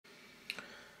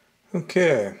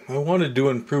Okay, I wanted to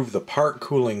improve the part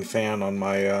cooling fan on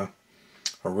my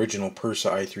original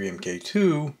Prusa i3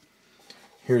 MK2.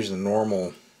 Here's the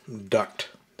normal duct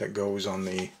that goes on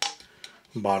the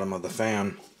bottom of the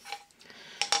fan.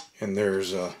 And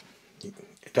there's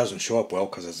it doesn't show up well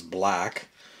because it's black.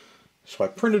 So I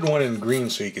printed one in green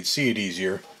so you could see it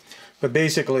easier. But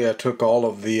basically I took all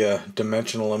of the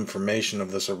dimensional information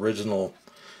of this original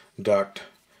duct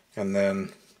and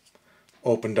then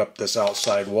opened up this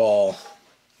outside wall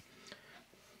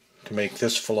to make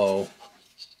this flow,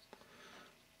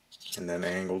 and then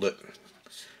angled it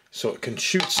so it can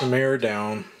shoot some air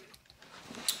down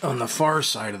on the far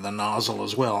side of the nozzle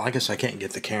as well. I guess I can't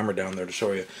get the camera down there to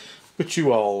show you, but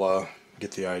you all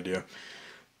get the idea.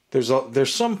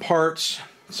 There's some parts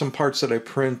that I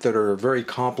print that are very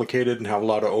complicated and have a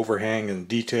lot of overhang and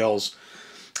details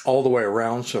all the way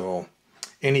around, so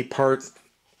any part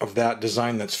of that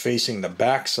design that's facing the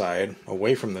backside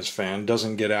away from this fan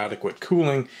doesn't get adequate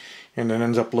cooling, and it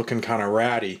ends up looking kind of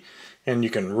ratty. And you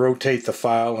can rotate the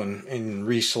file and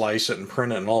re-slice it and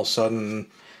print it, and all of a sudden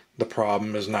the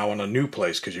problem is now in a new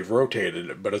place because you've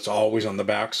rotated it, but it's always on the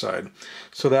backside.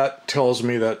 So that tells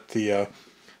me that the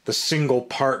single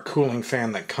part cooling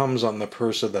fan that comes on the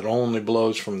Prusa that only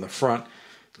blows from the front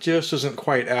just isn't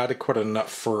quite adequate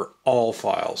enough for all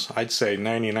files. I'd say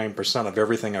 99% of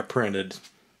everything I printed,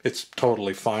 it's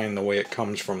totally fine the way it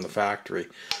comes from the factory.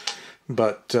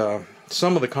 But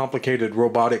some of the complicated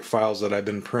robotic files that I've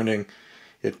been printing,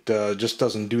 it just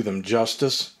doesn't do them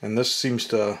justice, and this seems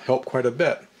to help quite a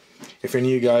bit. If any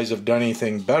of you guys have done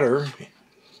anything better,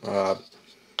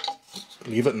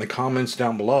 leave it in the comments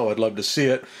down below. I'd love to see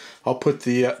it. I'll put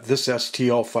this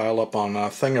STL file up on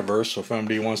Thingiverse, so if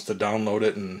anybody wants to download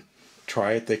it and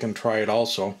try it, they can try it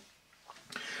also.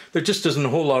 There just isn't a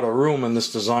whole lot of room in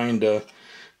this design to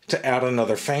add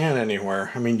another fan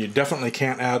anywhere. I mean, you definitely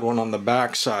can't add one on the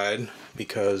back side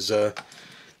because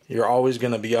you're always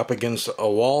going to be up against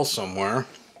a wall somewhere.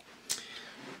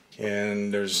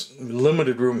 And there's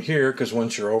limited room here because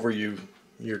once you're over, you've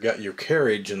got your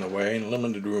carriage in the way, and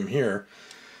limited room here.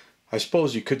 I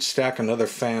suppose you could stack another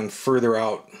fan further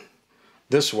out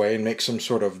this way and make some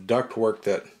sort of ductwork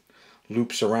that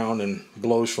loops around and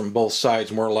blows from both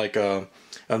sides, more like an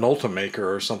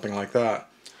Ultimaker or something like that.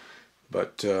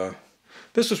 But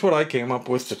this is what I came up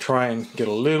with to try and get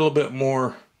a little bit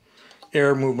more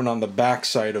air movement on the back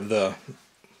side of the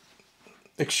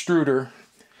extruder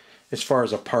as far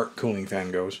as a part cooling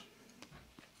fan goes.